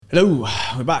Hello,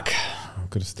 we're back. I'm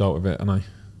going to start with it, and I.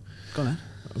 Go on then.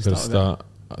 I'm going to start.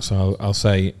 So I'll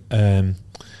say, I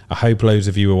hope loads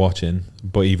of you are watching,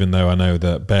 but even though I know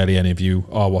that barely any of you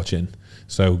are watching,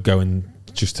 so go and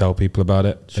just tell people about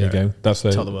it. There you go. That's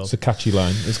it's a catchy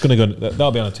line. It's going to go.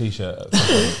 That'll be on a t-shirt. At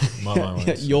some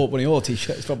point. One of your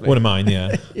t-shirts, probably. One of mine,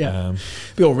 yeah. Yeah.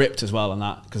 Be all ripped as well on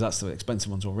that, because that's the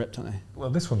expensive ones all ripped, aren't they?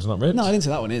 Well, this one's not ripped. No, I didn't say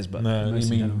that one is, but no, you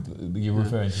mean you're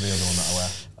referring to the other one that I wear?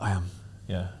 I am.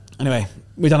 Yeah. Anyway,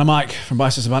 we're Dan and Mike from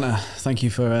Biceps and Banter. Thank you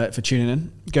for tuning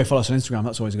in. Go follow us on Instagram.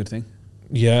 That's always a good thing.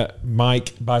 Yeah,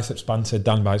 Mike Biceps Banter,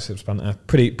 Dan Biceps Banter.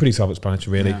 Pretty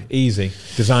self-explanatory, really. Yeah. Easy,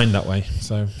 designed that way.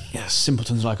 So yeah,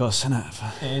 simpletons like us, isn't it?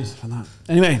 It is. For that.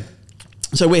 Anyway,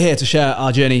 so we're here to share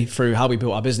our journey through how we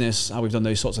built our business, how we've done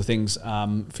those sorts of things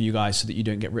for you guys, so that you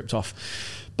don't get ripped off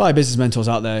by business mentors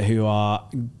out there who are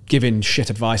giving shit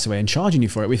advice away and charging you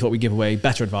for it. We thought we'd give away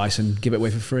better advice and give it away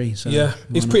for free. So yeah,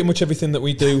 it's pretty much everything that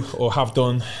we do or have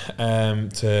done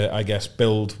to, I guess,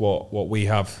 build what we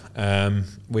have,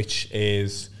 which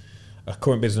is a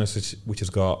current business which has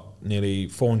got nearly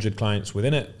 400 clients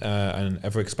within it and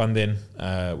ever expanding.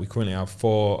 We currently have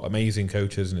 4 amazing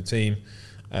coaches in a team.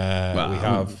 We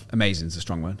have amazing is a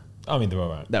strong word. I mean, they're all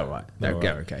right. They're all right. They're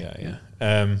okay.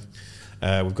 Yeah.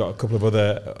 We've got a couple of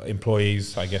other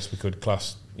employees. I guess we could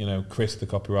class, Chris, the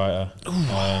copywriter.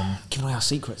 Giving away our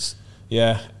secrets.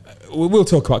 Yeah, we'll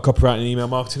talk about copywriting and email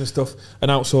marketing and stuff and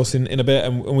outsourcing in a bit.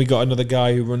 And we got another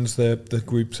guy who runs the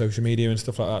group social media and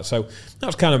stuff like that. So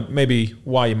that's kind of maybe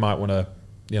why you might want to,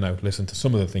 listen to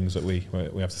some of the things that we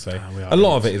have to say. A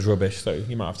lot of it is rubbish, so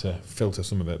you might have to filter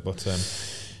some of it. But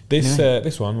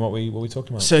this one, what we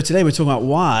talking about? So today we're talking about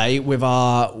why, with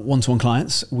our one-to-one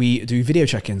clients, we do video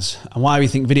check-ins, and why we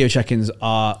think video check-ins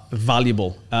are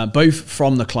valuable, both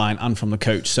from the client and from the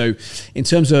coach. So in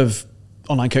terms of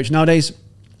online coaching nowadays,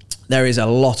 there is a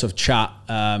lot of chat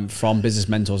from business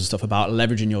mentors and stuff about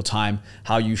leveraging your time,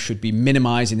 how you should be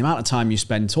minimizing the amount of time you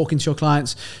spend talking to your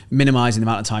clients, minimizing the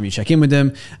amount of time you check in with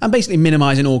them, and basically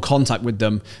minimizing all contact with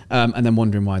them, and then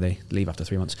wondering why they leave after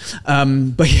 3 months.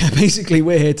 But yeah, basically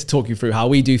we're here to talk you through how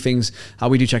we do things, how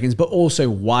we do check-ins, but also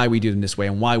why we do them this way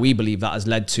and why we believe that has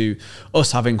led to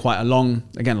us having quite a long,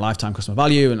 again, lifetime customer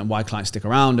value, and why clients stick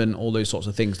around and all those sorts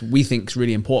of things we think is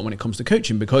really important when it comes to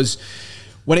coaching. Because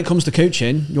when it comes to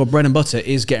coaching, your bread and butter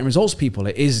is getting results, people.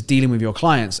 It is dealing with your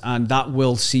clients, and that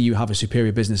will see you have a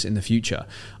superior business in the future.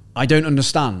 I don't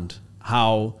understand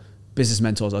how business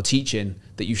mentors are teaching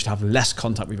that you should have less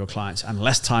contact with your clients and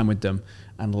less time with them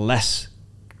and less.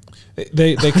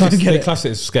 They class it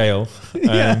as scale.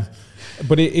 Yeah.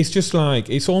 But it's just like,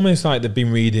 it's almost like they've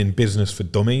been reading Business for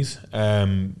Dummies,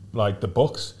 like the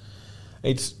books.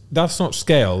 That's not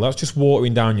scale. That's just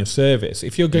watering down your service.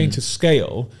 If you're going to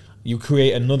scale, you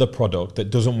create another product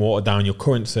that doesn't water down your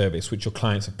current service, which your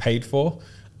clients have paid for.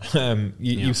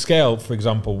 You scale, for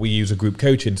example, we use a group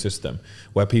coaching system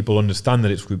where people understand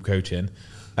that it's group coaching.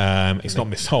 It's not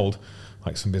missold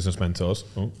like some business mentors.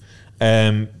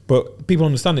 But people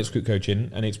understand it's group coaching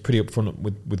and it's pretty upfront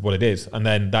with what it is. And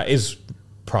then that is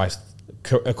priced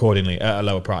accordingly at a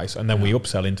lower price. And then we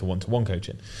upsell into one-to-one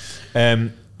coaching.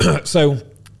 So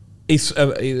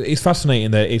it's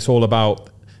fascinating that it's all about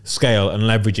scale and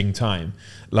leveraging time.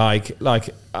 Like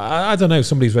I don't know,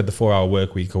 somebody's read the 4-Hour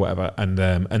Workweek or whatever,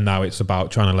 and now it's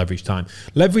about trying to leverage time.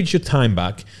 Leverage your time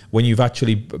back when you've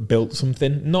actually built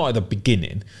something, not at the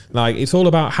beginning. Like, it's all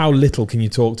about how little can you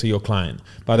talk to your client.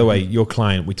 By the way, your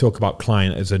client, we talk about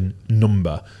client as a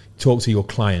number. Talk to your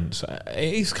clients.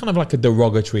 It's kind of like a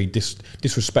derogatory,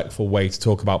 disrespectful way to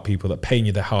talk about people that paying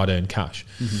you their hard-earned cash.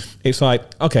 It's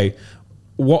like, okay,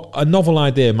 what a novel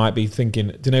idea might be thinking,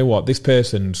 do you know what, this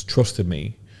person's trusted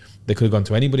me. They could have gone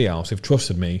to anybody else. They've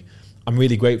trusted me. I'm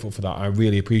really grateful for that. I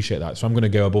really appreciate that. So I'm going to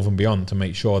go above and beyond to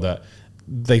make sure that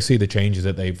they see the changes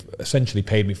that they've essentially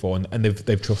paid me for, and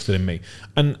they've trusted in me.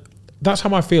 And that's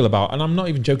how I feel about, and I'm not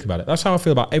even joking about it, that's how I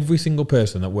feel about every single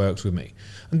person that works with me.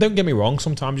 And don't get me wrong,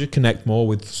 sometimes you connect more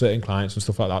with certain clients and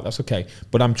stuff like that, that's okay.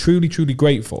 But I'm truly, truly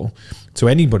grateful to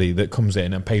anybody that comes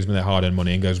in and pays me their hard-earned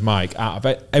money and goes, Mike, out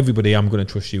of everybody, I'm going to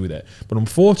trust you with it. But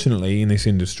unfortunately, in this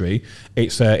industry,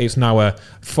 it's now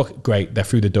fuck, great, they're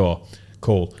through the door,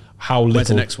 cool. How little? Where's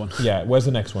the next one? Yeah, where's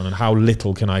the next one? And how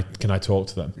little can I talk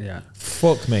to them? Yeah.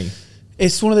 Fuck me.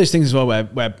 It's one of those things as well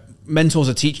where mentors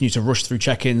are teaching you to rush through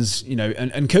check-ins,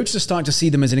 and coaches are starting to see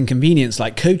them as an inconvenience.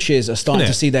 Like, coaches are starting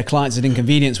to see their clients as an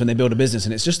inconvenience when they build a business,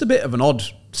 and it's just a bit of an odd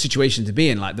situation to be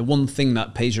in. Like, the one thing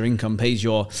that pays your income, pays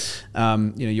your,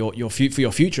 your for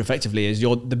your future effectively is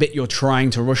the bit you're trying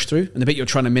to rush through and the bit you're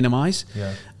trying to minimize.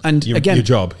 Yeah. And your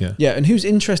job. Yeah. Yeah. And whose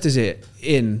interest is it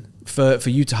in for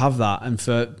you to have that, and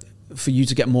for for you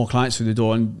to get more clients through the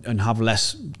door and have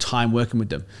less time working with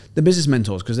them? The business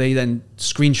mentors, because they then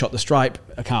screenshot the Stripe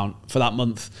account for that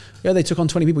month. Yeah, they took on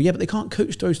 20 people. Yeah, but they can't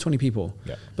coach those 20 people.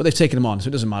 Yeah. But they've taken them on, so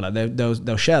it doesn't matter.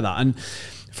 They'll share that. And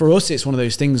for us, it's one of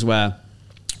those things where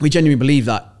we genuinely believe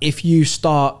that if you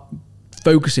start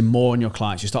focusing more on your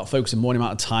clients, you start focusing more on the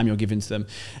amount of time you're giving to them,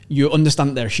 you understand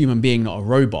that they're a human being, not a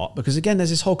robot. Because again, there's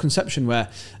this whole conception where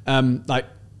like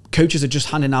coaches are just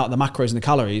handing out the macros and the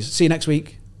calories. See you next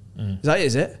week. Is that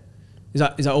it? Is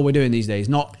that all we're doing these days?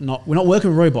 We're not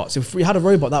working with robots. If we had a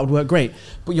robot, that would work great.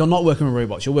 But you're not working with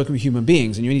robots. You're working with human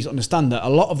beings, and you need to understand that a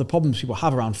lot of the problems people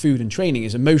have around food and training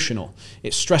is emotional.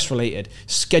 It's stress related,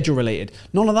 schedule related.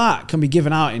 None of that can be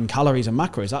given out in calories and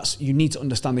macros. You need to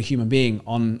understand the human being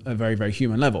on a very, very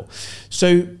human level.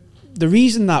 So the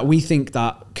reason that we think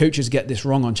that coaches get this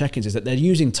wrong on check-ins is that they're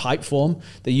using Typeform,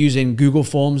 they're using Google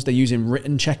Forms, they're using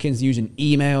written check-ins, they're using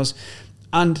emails,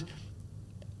 and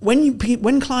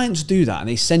when clients do that and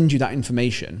they send you that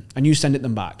information and you send it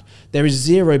them back, there is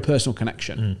zero personal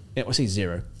connection. I say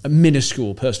zero, a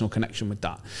minuscule personal connection with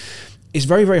that. It's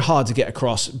very, very hard to get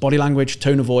across body language,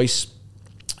 tone of voice,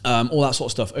 all that sort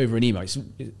of stuff over an email. It's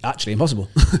actually impossible.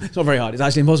 It's not very hard. It's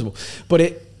actually impossible.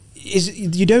 But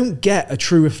you don't get a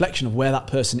true reflection of where that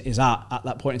person is at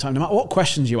that point in time. No matter what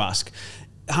questions you ask,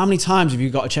 how many times have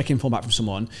you got a check-in form back from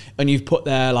someone and you've put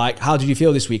there like, how did you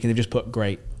feel this week? And they've just put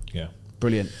great. Yeah.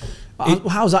 Brilliant.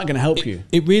 How's that going to help you?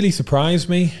 It really surprised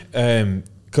me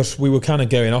because we were kind of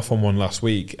going off on one last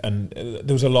week, and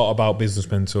there was a lot about business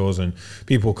mentors and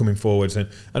people coming forwards, and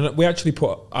we actually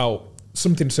put out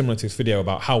something similar to this video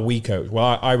about how we coach.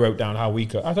 Well, I wrote down how we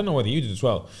coach. I don't know whether you did as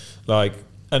well.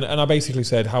 And I basically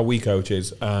said how we coach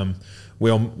is we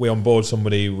onboard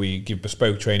somebody, we give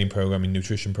bespoke training programming,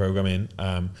 nutrition programming,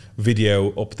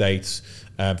 video updates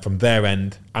from their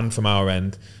end and from our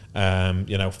end.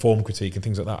 Form critique and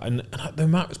things like that, and the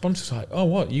amount of response was like, oh,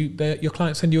 what, your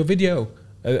client send you a video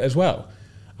as well?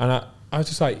 And I was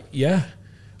just like, yeah,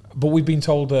 but we've been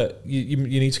told that you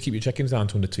need to keep your check-ins down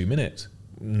to under 2 minutes.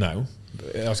 No,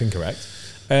 that's incorrect.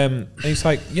 And it's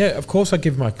like, yeah, of course I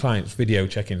give my clients video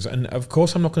check-ins, and of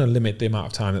course I'm not going to limit the amount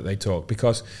of time that they talk,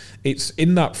 because it's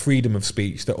in that freedom of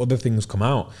speech that other things come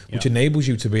out, which enables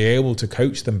you to be able to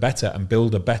coach them better and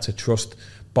build a better trust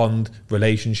bond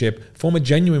relationship, form a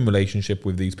genuine relationship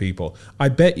with these people. I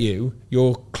bet you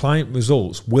your client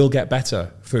results will get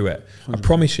better through it. 100%. I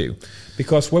promise you.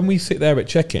 Because when we sit there at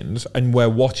check-ins and we're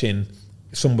watching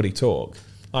somebody talk,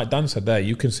 like Dan said there,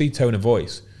 you can see tone of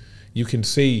voice. You can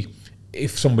see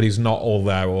if somebody's not all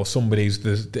there or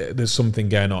there's something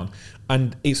going on.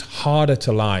 And it's harder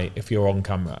to lie if you're on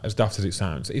camera, as daft as it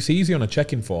sounds. It's easy on a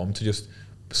check-in form to just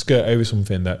skirt over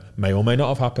something that may or may not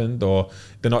have happened, or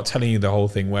they're not telling you the whole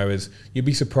thing, whereas you'd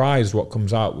be surprised what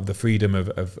comes out with the freedom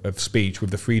of speech,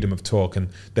 with the freedom of talk, and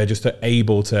they're just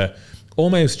able to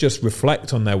almost just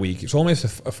reflect on their week. It's almost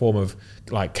a form of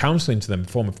like counselling to them, a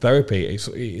form of therapy.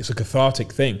 It's a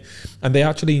cathartic thing, and they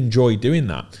actually enjoy doing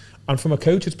that. And from a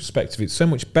coach's perspective, it's so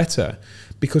much better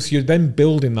because you're then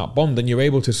building that bond and you're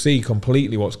able to see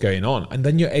completely what's going on, and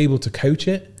then you're able to coach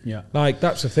it. Yeah. Like,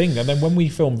 that's the thing. And then when we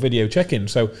film video check-in,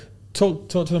 so talk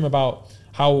to them about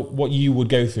what you would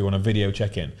go through on a video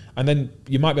check-in, and then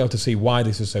you might be able to see why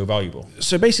this is so valuable.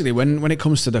 So basically, when it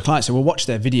comes to the client, so we'll watch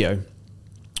their video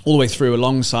all the way through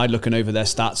alongside looking over their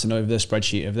stats and over their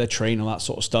spreadsheet of their train, all that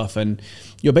sort of stuff. And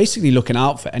you're basically looking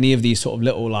out for any of these sort of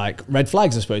little like red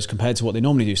flags, I suppose, compared to what they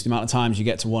normally do. So the amount of times you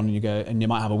get to one and you go, and you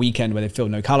might have a weekend where they filled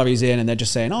no calories in and they're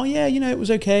just saying, oh yeah, it was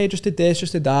okay, just did this,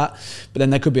 just did that. But then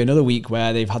there could be another week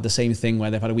where they've had the same thing, where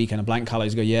they've had a weekend of blank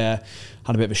calories, go, yeah,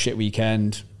 had a bit of a shit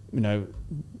weekend,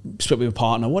 split with a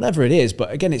partner, whatever it is.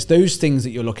 But again, it's those things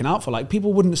that you're looking out for. Like,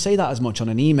 people wouldn't say that as much on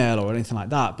an email or anything like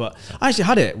that. But I actually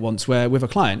had it once where with a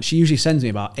client, she usually sends me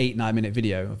about 8-9 minute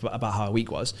video about how her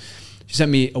week was. She sent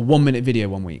me a 1 minute video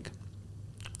one week.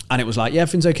 And it was like, yeah,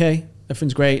 everything's okay.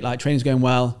 Everything's great. Like, training's going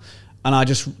well. And I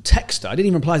just text her. I didn't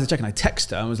even reply to the check-in. I text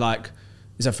her and was like,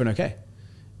 is everything okay?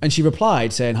 And she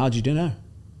replied saying, how did you know?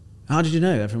 How did you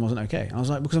know everything wasn't okay? And I was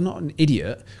like, because I'm not an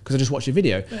idiot, because I just watched your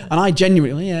video. Yeah. And I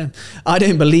genuinely, I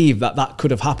don't believe that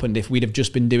could have happened if we'd have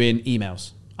just been doing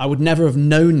emails. I would never have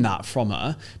known that from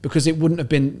her, because it wouldn't have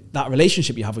been that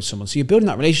relationship you have with someone. So you're building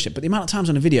that relationship. But the amount of times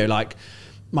on a video, like,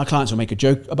 my clients will make a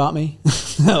joke about me.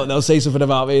 They'll say something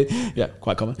about me. Yeah,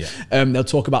 quite common. Yeah. They'll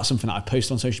talk about something that I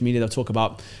post on social media. They'll talk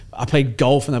about, I played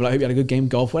golf, and they'll be like, I hope you had a good game of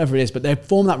golf, whatever it is. But they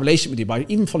form that relationship with you by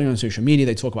even following on social media.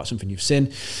 They talk about something you've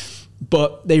seen.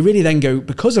 But they really then go,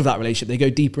 because of that relationship, they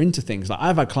go deeper into things. Like,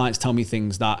 I've had clients tell me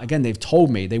things that, again, they've told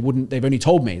me, they've only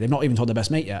told me. They've not even told their best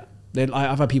mate yet.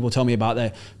 I've had people tell me about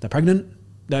they're pregnant.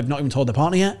 they've not even told their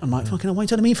partner yet. I'm like, fucking hell, why are you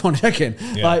telling me for a check-in?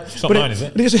 Yeah. Like, It's not mine, is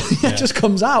it? But it just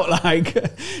comes out,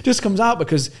 just comes out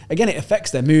because, again, it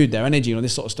affects their mood, their energy,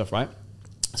 this sort of stuff, right?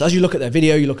 So as you look at their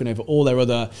video, you're looking over all their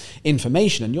other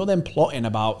information, and you're then plotting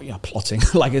about, plotting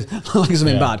like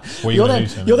something bad. You're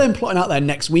then plotting out there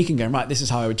next week and going, right, this is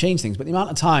how I would change things. But the amount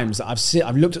of times that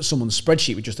I've looked at someone's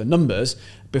spreadsheet with just the numbers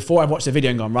before I've watched the video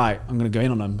and gone, right, I'm going to go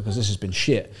in on them because this has been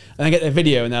shit. And I get their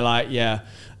video and they're like,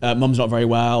 mum's not very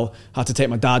well, had to take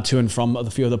my dad to and from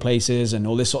a few other places and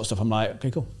all this sort of stuff. I'm like,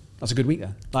 okay, cool. That's a good week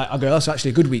then. Like, I go, that's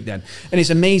actually a good week then. And it's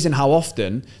amazing how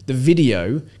often the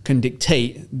video can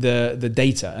dictate the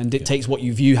data and dictates what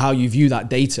you view, how you view that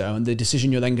data and the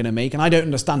decision you're then going to make. And I don't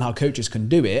understand how coaches can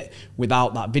do it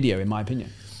without that video, in my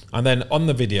opinion. And then on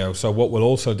the video, so what we'll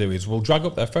also do is we'll drag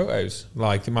up their photos.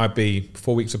 Like it might be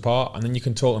 4 weeks apart, and then you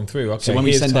can talk them through. Okay, so when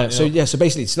we send out, so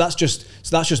basically, that's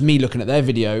just me looking at their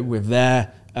video with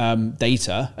their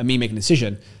data and me making a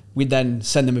decision. We then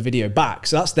send them a video back.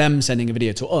 So that's them sending a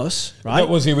video to us, right? That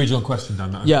was the original question,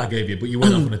 Dan, that I gave you, but you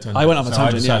went off on a tangent. I went off a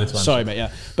tangent, yeah. Sorry, mate,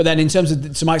 yeah. But then in terms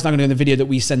of, so Mike's now going to do in the video that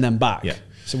we send them back. Yeah.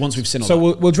 So once we've seen all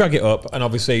that. We'll drag it up, and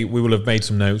obviously we will have made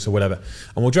some notes or whatever,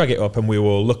 and we'll drag it up and we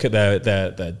will look at their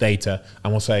data,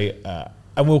 and we'll say,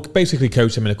 and we'll basically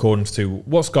coach them in accordance to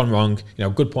what's gone wrong,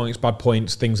 good points, bad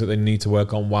points, things that they need to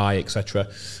work on, why, etc.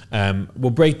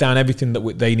 We'll break down everything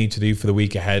that they need to do for the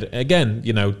week ahead. Again,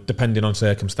 depending on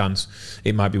circumstance,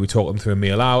 it might be we talk them through a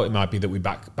meal out, it might be that we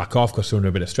back off because they're under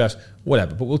a bit of stress,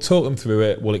 whatever. But we'll talk them through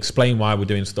it, we'll explain why we're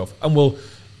doing stuff, and we'll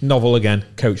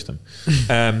coach them.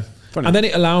 And then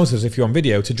it allows us, if you're on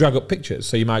video, to drag up pictures.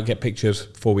 So you might get pictures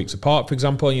 4 weeks apart, for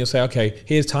example, and you'll say, okay,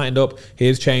 here's tightened up,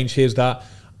 here's changed, here's that.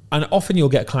 And often you'll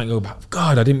get a client go,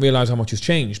 God, I didn't realise how much has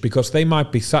changed, because they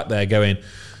might be sat there going,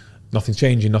 nothing's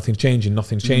changing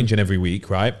every week,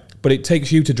 right? But it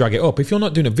takes you to drag it up. If you're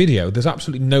not doing a video, there's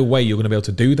absolutely no way you're going to be able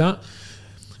to do that.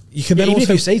 You can then even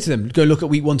also, if you say to them, go look at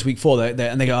week 1 to week 4,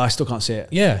 and they go, I still can't see it.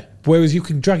 Yeah. Whereas you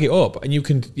can drag it up and you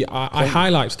can, I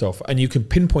highlight stuff and you can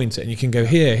pinpoint it and you can go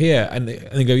here, and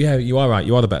they go, yeah, you are right,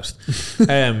 you are the best.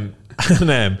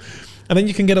 And then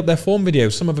you can get up their form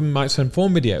videos. Some of them might send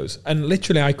form videos, and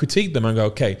literally I critique them and go,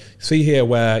 okay, see here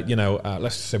where,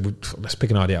 let's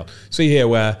pick an RDL. See here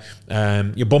where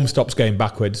your bum stops going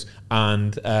backwards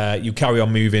and you carry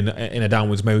on moving in a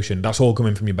downwards motion. That's all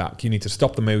coming from your back. You need to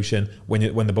stop the motion when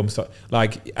the bum stops.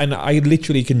 And I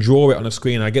literally can draw it on a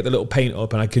screen. I get the little paint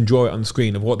up and I can draw it on the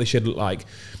screen of what they should look like.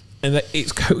 And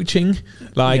it's coaching,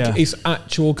 it's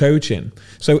actual coaching.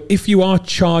 So if you are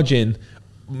charging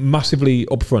massively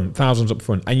upfront, thousands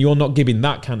upfront, and you're not giving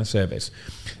that kind of service,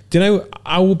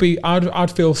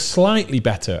 I'd feel slightly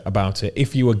better about it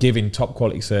if you were giving top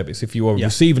quality service, if you were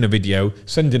receiving a video,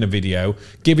 sending a video,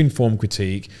 giving form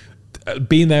critique,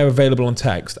 being there available on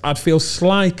text. I'd feel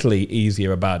slightly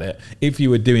easier about it if you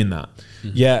were doing that.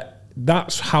 Mm-hmm. Yeah,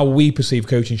 that's how we perceive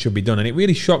coaching should be done. And it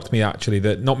really shocked me actually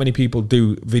that not many people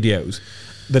do videos,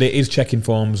 that it is checking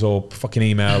forms or fucking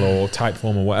email or type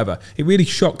form or whatever. It really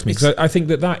shocked me, because I think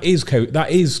that is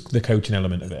the coaching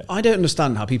element of it. I don't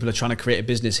understand how people are trying to create a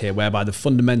business here whereby the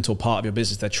fundamental part of your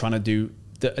business they're trying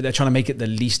to make it the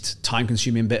least time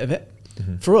consuming bit of it.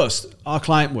 Mm-hmm. For us, our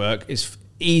client work is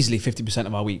easily 50%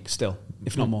 of our week still,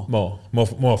 if not more.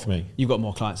 More for me. You've got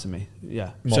more clients than me.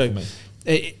 Yeah. More for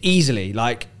me. Easily,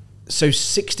 so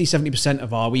 60-70%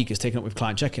 of our week is taken up with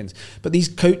client check-ins. But these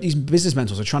business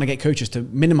mentors are trying to get coaches to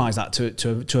minimize that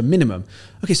to a minimum.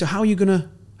 Okay, so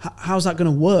how's that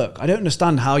gonna work? I don't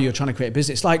understand how you're trying to create a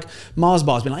business. It's like Mars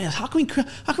bars being like, how can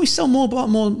we sell more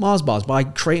Mars bars by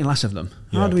creating less of them?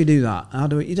 How do we do that? How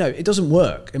do we? It doesn't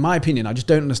work. In my opinion, I just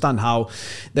don't understand how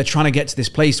they're trying to get to this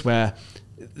place where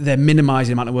they're minimizing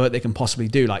the amount of work they can possibly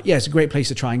do. It's a great place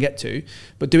to try and get to,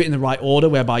 but do it in the right order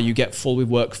whereby you get full with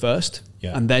work first.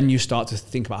 Yeah. And then you start to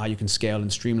think about how you can scale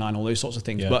and streamline all those sorts of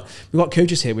things. Yeah. But we've got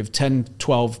coaches here with 10,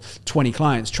 12, 20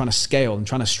 clients trying to scale and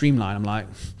trying to streamline. I'm like,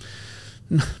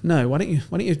 no, why don't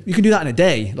you can do that in a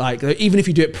day. Even if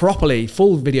you do it properly,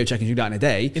 full video checking, you do that in a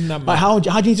day. In that mag, how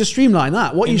do you need to streamline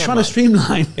that? What are you trying to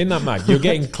streamline? In that mag, you're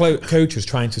getting coaches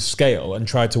trying to scale and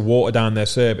try to water down their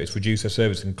service, reduce their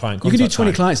service and client contact. You can do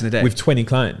 20 clients in a day. With 20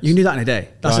 clients. You can do that in a day.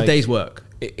 That's a day's work.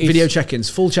 Video check-ins,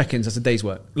 full check-ins, that's a day's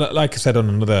work. Like I said on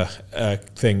another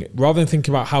thing, rather than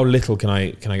thinking about how little can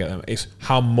I get them, it's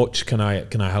how much can I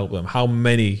help them, how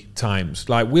many times.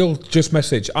 We'll just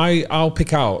message, I'll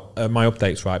pick out my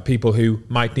updates, right, people who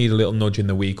might need a little nudge in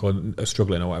the week or are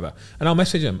struggling or whatever, and I'll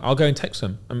message them. I'll go and text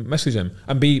them and message them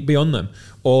and be on them.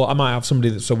 Or I might have somebody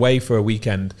that's away for a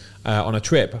weekend on a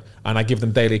trip, and I give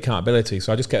them daily accountability.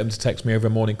 So I just get them to text me over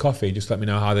a morning coffee, just let me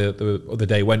know how the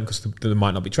day went, because they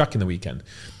might not be tracking the weekend.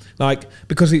 Like,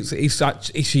 because it's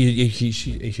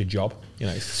your job. You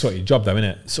know, it's sort of your job though, isn't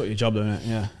it? It's sort of your job though, isn't it?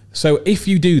 Yeah. So if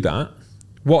you do that,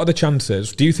 what are the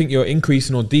chances? Do you think you're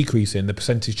increasing or decreasing the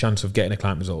percentage chance of getting a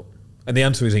client result? And the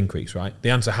answer is increase, right? The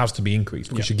answer has to be increase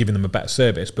because you're giving them a better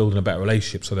service, building a better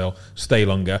relationship so they'll stay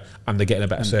longer and they're getting a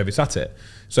better service at it.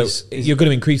 So you're going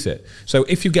to increase it. So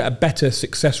if you get a better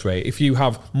success rate, if you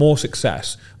have more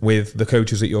success with the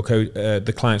coaches that you're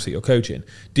the clients that you're coaching,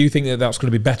 do you think that that's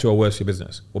going to be better or worse for your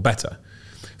business? Or better?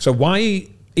 So why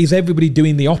is everybody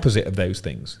doing the opposite of those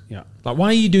things? Yeah. Like, why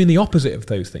are you doing the opposite of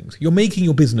those things? You're making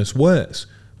your business worse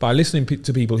by listening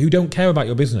to people who don't care about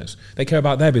your business. They care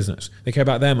about their business. They care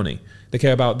about their money. They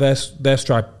care about their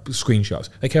Stripe screenshots.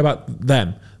 They care about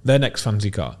them, their next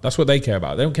fancy car. That's what they care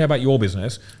about. They don't care about your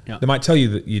business. Yeah. They might tell you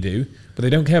that you do, but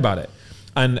they don't care about it.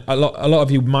 And a lot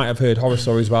of you might have heard horror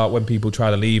stories about when people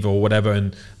try to leave or whatever,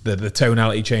 and the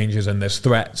tonality changes, and there's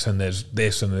threats, and there's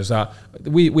this and there's that.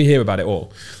 We hear about it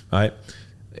all, right?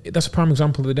 That's a prime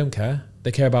example. They don't care.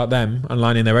 They care about them and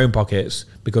lining their own pockets,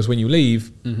 because when you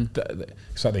leave,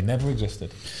 it's like they never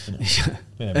existed. You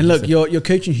know? And look, you're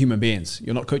coaching human beings.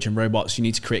 You're not coaching robots. You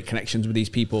need to create connections with these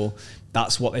people.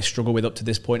 That's what they struggle with up to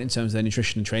this point in terms of their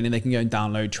nutrition and training. They can go and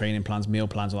download training plans, meal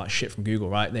plans, all that shit from Google,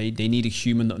 right? They need a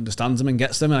human that understands them and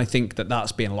gets them. And I think that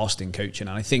that's being lost in coaching.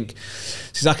 And I think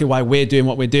it's exactly why we're doing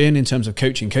what we're doing in terms of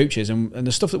coaching coaches. And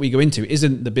the stuff that we go into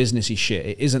isn't the businessy shit.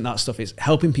 It isn't that stuff. It's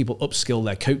helping people upskill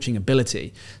their coaching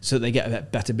ability so that they get a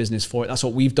better business for it. That's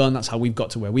what we've done. That's how we've got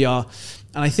to where we are.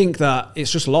 And I think that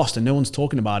it's just lost and no one's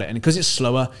talking about it. And because it's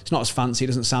slower, it's not as fancy, it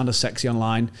doesn't sound as sexy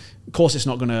online. Of course, it's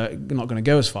not gonna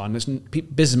go as far, and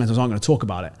business mentors aren't going to talk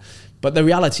about it. But the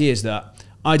reality is that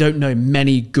I don't know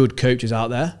many good coaches out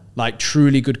there, like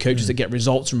truly good coaches that get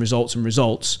results and results and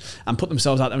results and put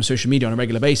themselves out there on social media on a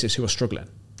regular basis who are struggling.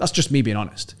 That's just me being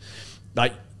honest.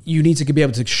 Like, you need to be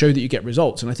able to show that you get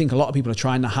results. And I think a lot of people are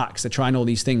trying the hacks, they're trying all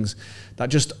these things that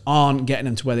just aren't getting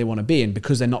them to where they want to be, and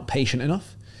because they're not patient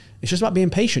enough. It's just about being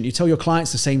patient. You tell your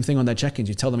clients the same thing on their check-ins.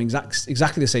 You tell them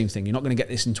exactly the same thing. You're not going to get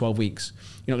this in 12 weeks.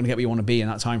 You're not going to get where you want to be in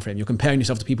that time frame. You're comparing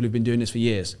yourself to people who've been doing this for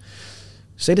years.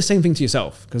 Say the same thing to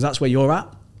yourself, because that's where you're at.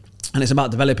 And it's about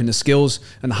developing the skills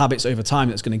and the habits over time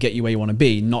that's going to get you where you want to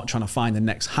be, not trying to find the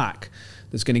next hack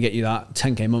that's going to get you that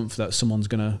 10K month that someone's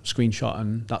going to screenshot,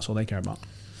 and that's all they care about.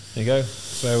 There you go.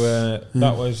 So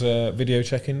that was video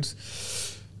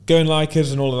check-ins. Go and like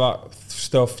us and all of that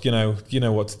stuff. You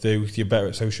know what to do. You're better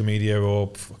at social media,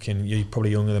 or fucking you're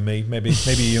probably younger than me. Maybe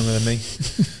you're younger than me.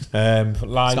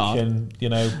 Like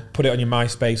and put it on your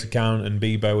MySpace account and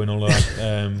Bebo and all of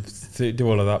that. Do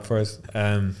all of that for us.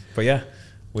 But yeah,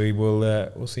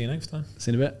 we'll see you next time.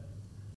 See you in a bit.